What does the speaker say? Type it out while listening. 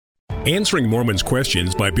Answering Mormons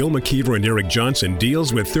Questions by Bill McKeever and Eric Johnson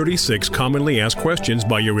deals with 36 commonly asked questions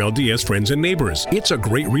by your LDS friends and neighbors. It's a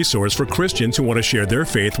great resource for Christians who want to share their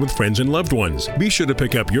faith with friends and loved ones. Be sure to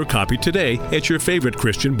pick up your copy today at your favorite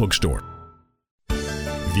Christian bookstore.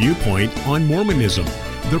 Viewpoint on Mormonism,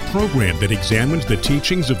 the program that examines the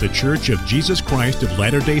teachings of the Church of Jesus Christ of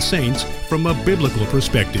Latter-day Saints from a biblical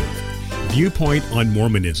perspective. Viewpoint on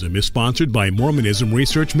Mormonism is sponsored by Mormonism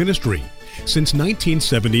Research Ministry. Since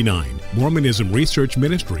 1979, Mormonism Research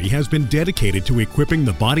Ministry has been dedicated to equipping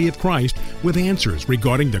the body of Christ with answers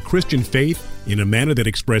regarding the Christian faith in a manner that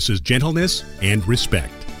expresses gentleness and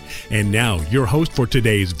respect. And now, your host for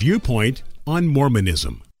today's Viewpoint on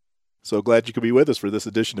Mormonism. So glad you could be with us for this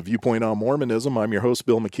edition of Viewpoint on Mormonism. I'm your host,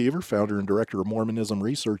 Bill McKeever, founder and director of Mormonism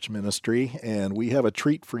Research Ministry, and we have a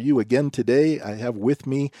treat for you again today. I have with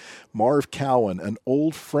me Marv Cowan, an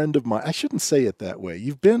old friend of mine. I shouldn't say it that way.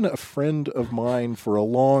 You've been a friend of mine for a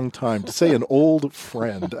long time. To say an old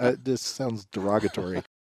friend, this sounds derogatory.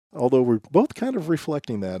 Although we're both kind of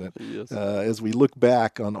reflecting that Yes. As we look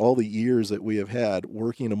back on all the years that we have had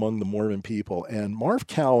working among the Mormon people. And Marv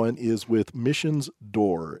Cowan is with Missions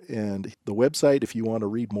Door. And the website, if you want to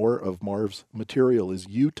read more of Marv's material, is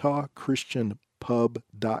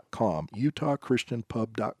utahchristianpub.com.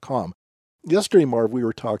 utahchristianpub.com. Yesterday, Marv, we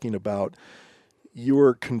were talking about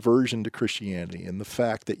your conversion to Christianity and the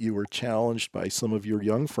fact that you were challenged by some of your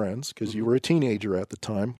young friends, because you were a teenager at the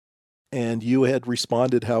time. And you had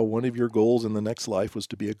responded how one of your goals in the next life was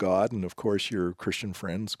to be a god. And of course, your Christian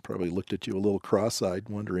friends probably looked at you a little cross-eyed,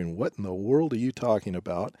 wondering, what in the world are you talking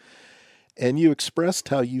about? And you expressed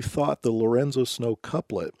how you thought the Lorenzo Snow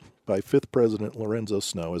couplet by 5th President Lorenzo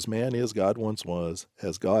Snow, as man is, God once was,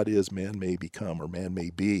 as God is, man may become, or man may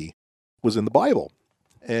be, was in the Bible.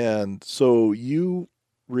 And so you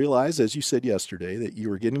realized, as you said yesterday, that you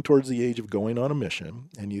were getting towards the age of going on a mission,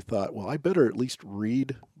 and you thought, well, I better at least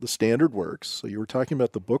read the standard works. So you were talking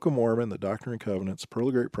about the Book of Mormon, the Doctrine and Covenants, Pearl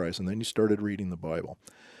of Great Price, and then you started reading the Bible.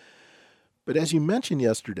 But as you mentioned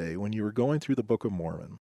yesterday, when you were going through the Book of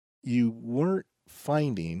Mormon, you weren't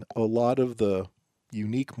finding a lot of the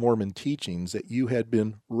unique Mormon teachings that you had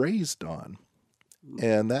been raised on.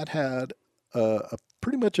 And that had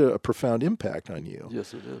pretty much a profound impact on you.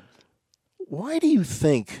 Yes, it did. Why do you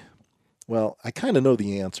think, well, I kind of know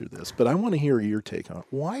the answer to this, but I want to hear your take on it.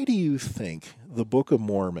 Why do you think the Book of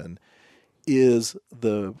Mormon is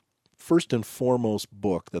the first and foremost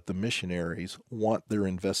book that the missionaries want their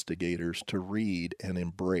investigators to read and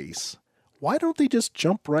embrace? Why don't they just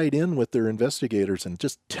jump right in with their investigators and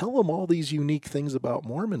just tell them all these unique things about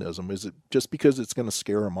Mormonism? Is it just because it's going to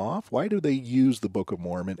scare them off? Why do they use the Book of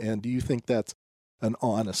Mormon? And do you think that's an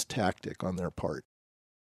honest tactic on their part?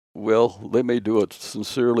 Well, they may do it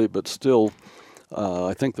sincerely, but still,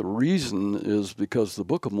 I think the reason is because the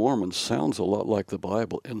Book of Mormon sounds a lot like the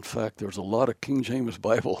Bible. In fact, there's a lot of King James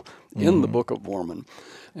Bible in the Book of Mormon.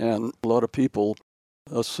 And a lot of people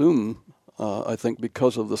assume, I think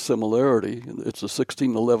because of the similarity, it's a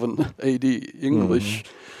 1611 AD English,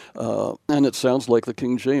 and it sounds like the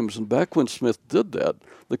King James. And back when Smith did that,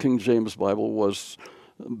 the King James Bible was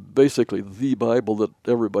basically the Bible that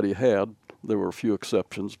everybody had. There were a few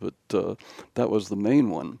exceptions, but that was the main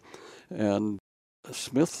one. And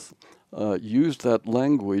Smith used that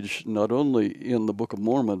language not only in the Book of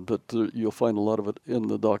Mormon, but you'll find a lot of it in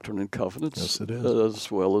the Doctrine and Covenants, yes, it is. As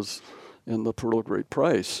well as in the Pearl of Great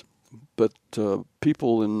Price. But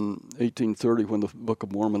people in 1830, when the Book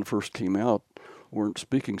of Mormon first came out, weren't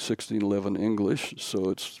speaking 1611 English, so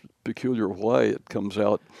it's peculiar why it comes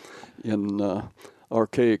out in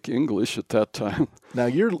archaic English at that time. Now,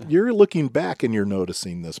 you're looking back and you're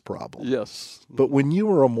noticing this problem. Yes. But when you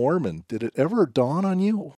were a Mormon, did it ever dawn on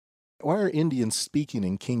you? Why are Indians speaking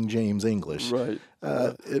in King James English? Right.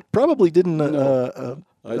 It probably didn't,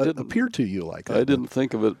 didn't appear to you like that. I didn't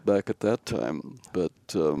think of it back at that time. But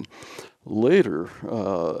later,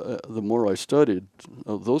 the more I studied,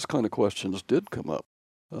 those kind of questions did come up.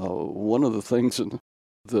 One of the things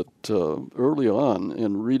that early on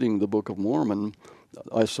in reading the Book of Mormon,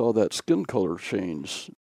 I saw that skin color change.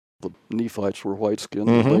 The Nephites were white-skinned,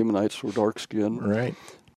 the Lamanites were dark-skinned. Right.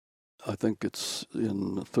 I think it's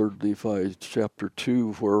in 3rd Nephi chapter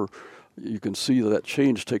 2 where you can see that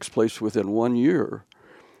change takes place within 1 year.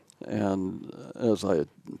 And as I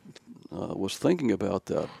was thinking about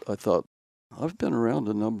that, I thought, I've been around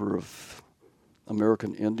a number of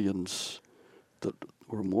American Indians that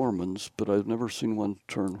were Mormons, but I've never seen one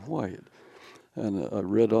turn white. And I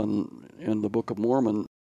read in the Book of Mormon,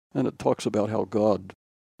 and it talks about how God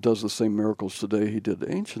does the same miracles today he did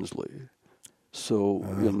anciently. So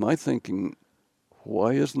in my thinking,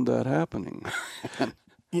 why isn't that happening?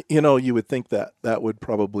 You would think that that would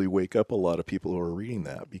probably wake up a lot of people who are reading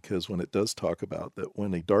that, because when it does talk about that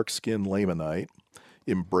when a dark-skinned Lamanite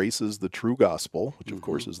embraces the true gospel, which of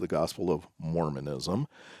course is the gospel of Mormonism,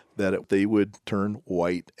 that they would turn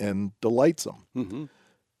white and delights them. Mm-hmm.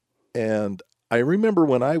 And I remember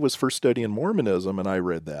when I was first studying Mormonism and I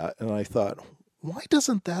read that, and I thought, why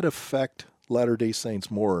doesn't that affect Latter-day Saints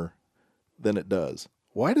more than it does?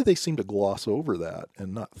 Why do they seem to gloss over that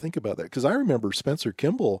and not think about that? Because I remember Spencer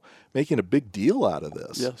Kimball making a big deal out of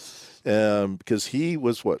this. Yes. Because he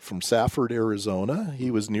was, from Safford, Arizona.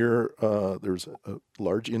 He was near, there's a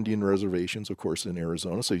large Indian reservations, of course, in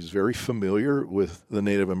Arizona. So he's very familiar with the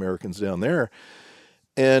Native Americans down there.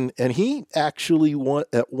 And he actually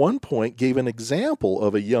at one point gave an example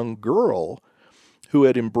of a young girl who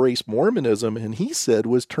had embraced Mormonism, and he said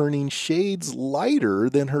was turning shades lighter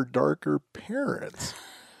than her darker parents.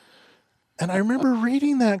 And I remember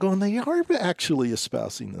reading that going, they are actually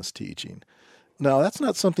espousing this teaching. Now, that's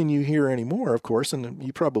not something you hear anymore, of course, and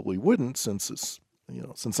you probably wouldn't since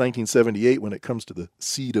 1978, when it comes to the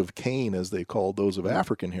seed of Cain, as they called those of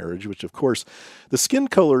African heritage, which, of course, the skin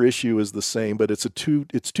color issue is the same, but it's two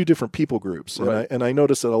different people groups. Right. And I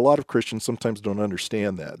notice that a lot of Christians sometimes don't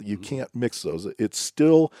understand that. You can't mix those. It's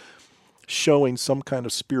still showing some kind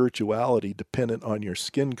of spirituality dependent on your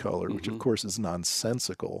skin color, which, of course, is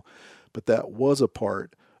nonsensical. But that was a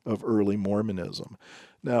part of early Mormonism.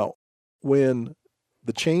 Now, when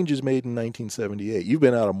the change is made in 1978. You've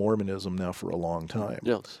been out of Mormonism now for a long time.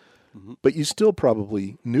 Yes. Mm-hmm. But you still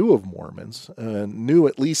probably knew of Mormons and knew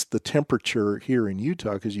at least the temperature here in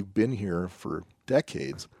Utah because you've been here for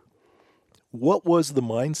decades. What was the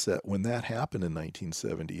mindset when that happened in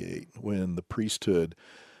 1978, when the priesthood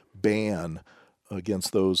ban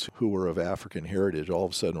against those who were of African heritage all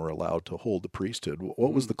of a sudden were allowed to hold the priesthood?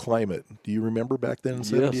 What was the climate? Do you remember back then in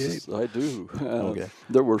 78? Yes, I do. Okay.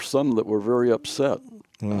 There were some that were very upset.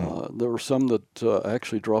 There were some that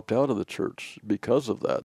actually dropped out of the church because of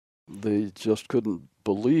that. They just couldn't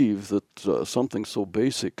believe that something so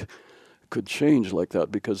basic could change like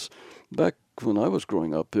that, because back when I was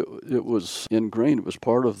growing up, it was ingrained. It was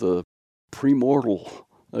part of the premortal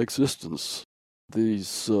existence.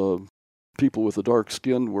 These people with the dark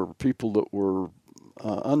skin were people that were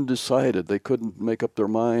undecided. They couldn't make up their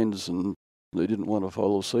minds, and they didn't want to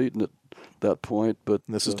follow Satan at that point. But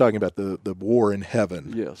this is talking about the war in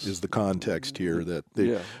heaven. Yes, is the context here, that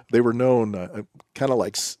they were known kind of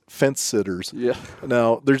like fence sitters. Yeah.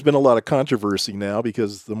 Now, there's been a lot of controversy now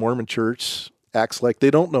because the Mormon Church acts like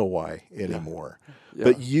they don't know why anymore. Yeah.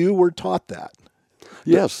 But you were taught that.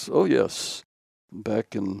 Yes. Oh, yes.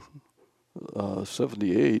 Back in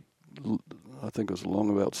 78, I think it was along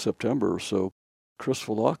about September or so, Chris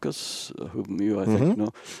Volakis, whom you, I think,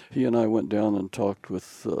 know, he and I went down and talked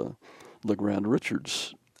with LeGrand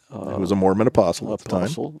Richards. Who was a Mormon apostle at the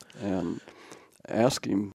time. And asked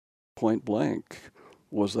him point blank,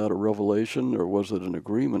 was that a revelation or was it an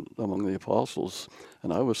agreement among the apostles?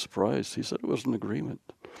 And I was surprised. He said it was an agreement,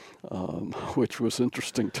 which was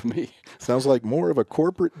interesting to me. Sounds like more of a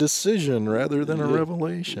corporate decision rather than a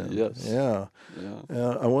revelation. Yes. Yeah.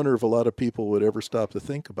 I wonder if a lot of people would ever stop to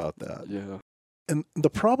think about that. Yeah. And the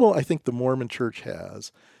problem I think the Mormon Church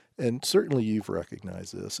has, and certainly you've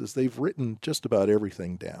recognized this, is they've written just about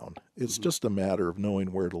everything down. It's just a matter of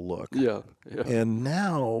knowing where to look. Yeah. And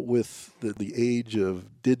now with the age of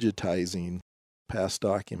digitizing past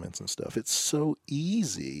documents and stuff, it's so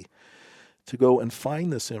easy to go and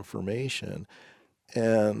find this information.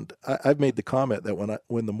 And I've made the comment that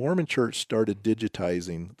when the Mormon Church started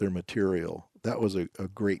digitizing their material, that was a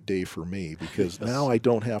great day for me, because now I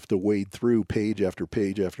don't have to wade through page after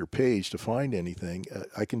page after page to find anything.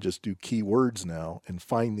 I can just do keywords now and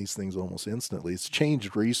find these things almost instantly. It's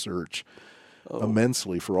changed research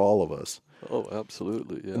immensely for all of us. Oh,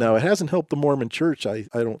 absolutely. Yeah. Now, it hasn't helped the Mormon Church, I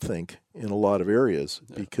don't think, in a lot of areas,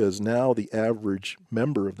 because now the average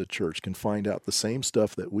member of the church can find out the same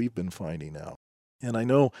stuff that we've been finding out. And I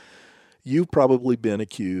know you've probably been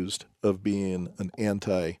accused of being an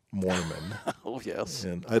anti-Mormon. Oh, yes.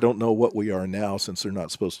 And I don't know what we are now, since they're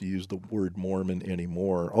not supposed to use the word Mormon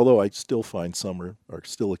anymore, although I still find some are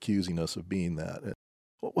still accusing us of being that.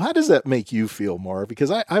 How does that make you feel, Marv?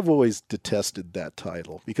 Because I've always detested that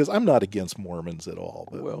title, because I'm not against Mormons at all.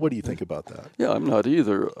 But what do you think about that? Yeah, I'm not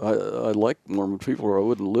either. I like Mormon people, or I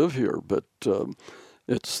wouldn't live here, but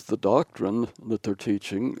it's the doctrine that they're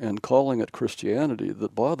teaching and calling it Christianity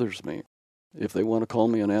that bothers me. If they want to call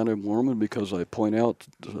me an anti-Mormon because I point out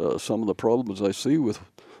some of the problems I see with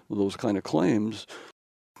those kind of claims,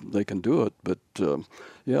 they can do it. But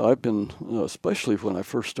I've been, especially when I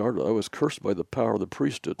first started, I was cursed by the power of the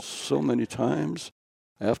priesthood so many times.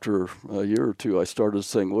 after a year or two, I started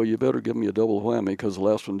saying, well, you better give me a double whammy because the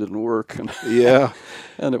last one didn't work. And Yeah.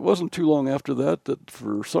 and it wasn't too long after that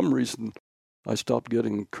for some reason, I stopped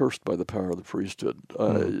getting cursed by the power of the priesthood.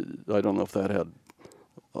 I don't know if that had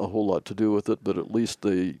a whole lot to do with it, but at least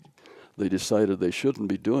they decided they shouldn't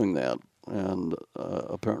be doing that. And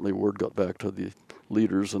apparently word got back to the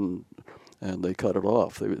leaders, and they cut it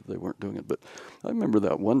off. They weren't doing it. But I remember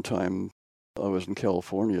that one time I was in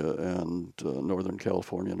California, and Northern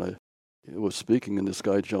California, and I was speaking, and this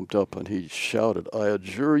guy jumped up and he shouted, I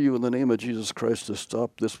adjure you in the name of Jesus Christ to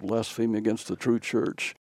stop this blasphemy against the true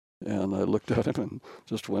church. And I looked at him and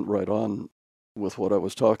just went right on with what I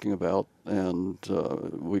was talking about. And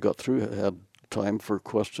we got through, had time for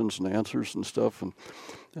questions and answers and stuff, and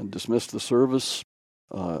dismissed the service.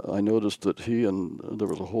 I noticed that he and there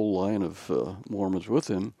was a whole line of Mormons with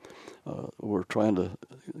him were trying to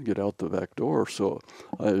get out the back door. So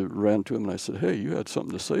I ran to him and I said, hey, you had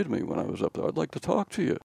something to say to me when I was up there. I'd like to talk to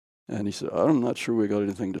you. And he said, I'm not sure we got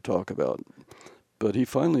anything to talk about. But he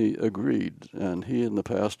finally agreed, and he and the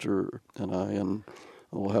pastor and I and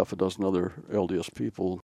half a dozen other LDS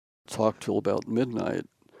people talked till about midnight.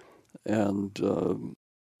 And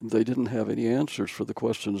they didn't have any answers for the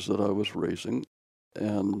questions that I was raising.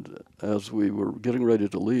 And as we were getting ready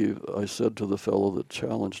to leave, I said to the fellow that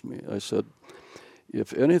challenged me, I said,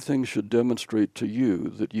 if anything should demonstrate to you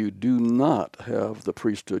that you do not have the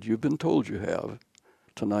priesthood you've been told you have,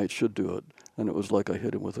 tonight should do it. And it was like I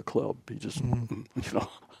hit him with a club. He just,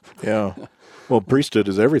 Yeah. Well, priesthood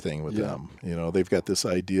is everything with them. They've got this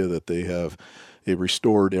idea that they have a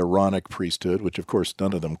restored Aaronic priesthood, which of course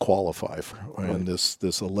none of them qualify for, and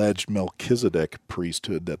this alleged Melchizedek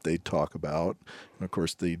priesthood that they talk about, and of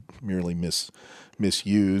course they merely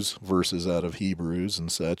misuse verses out of Hebrews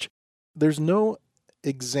and such. There's no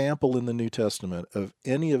example in the New Testament of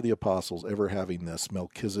any of the apostles ever having this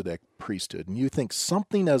Melchizedek priesthood. And you think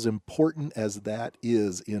something as important as that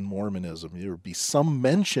is in Mormonism, there would be some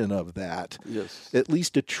mention of that, yes, at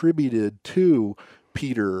least attributed to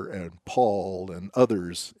Peter and Paul and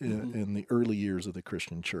others in the early years of the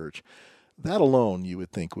Christian church. That alone, you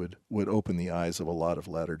would think, would open the eyes of a lot of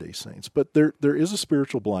Latter-day Saints. But there is a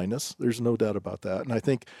spiritual blindness. There's no doubt about that. And I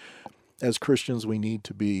think as Christians, we need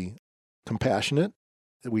to be compassionate.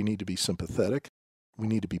 We need to be sympathetic. We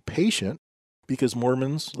need to be patient, because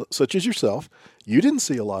Mormons, such as yourself, you didn't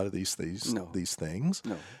see a lot of these things. No.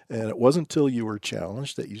 And it wasn't until you were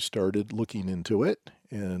challenged that you started looking into it,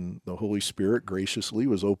 and the Holy Spirit graciously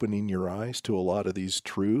was opening your eyes to a lot of these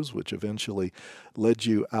truths, which eventually led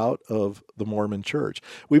you out of the Mormon church.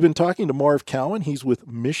 We've been talking to Marv Cowan. He's with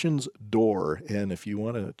Missions Door, and if you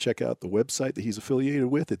want to check out the website that he's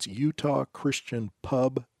affiliated with, it's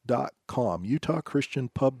utahchristianpub.com,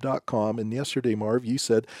 utahchristianpub.com. And yesterday, Marv, you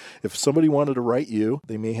said if somebody wanted to write you,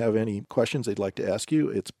 they may have any questions they'd like to ask you,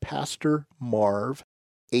 it's Pastor Marv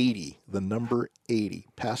 80, the number 80,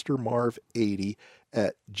 Pastor Marv 80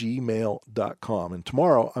 at gmail.com. And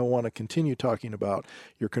tomorrow I want to continue talking about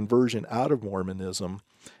your conversion out of Mormonism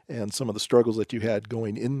and some of the struggles that you had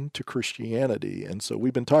going into Christianity. And so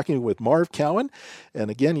we've been talking with Marv Cowan, and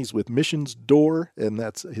again, he's with Missions Door, and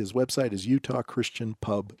that's his website is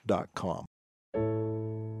utahchristianpub.com.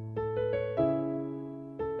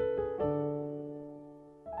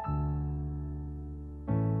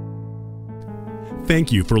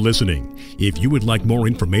 Thank you for listening. If you would like more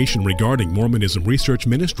information regarding Mormonism Research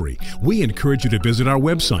Ministry, we encourage you to visit our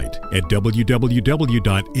website at www.mrm.org,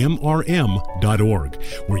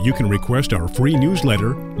 where you can request our free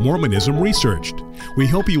newsletter, Mormonism Researched. We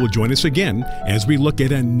hope you will join us again as we look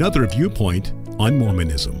at another viewpoint on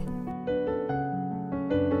Mormonism.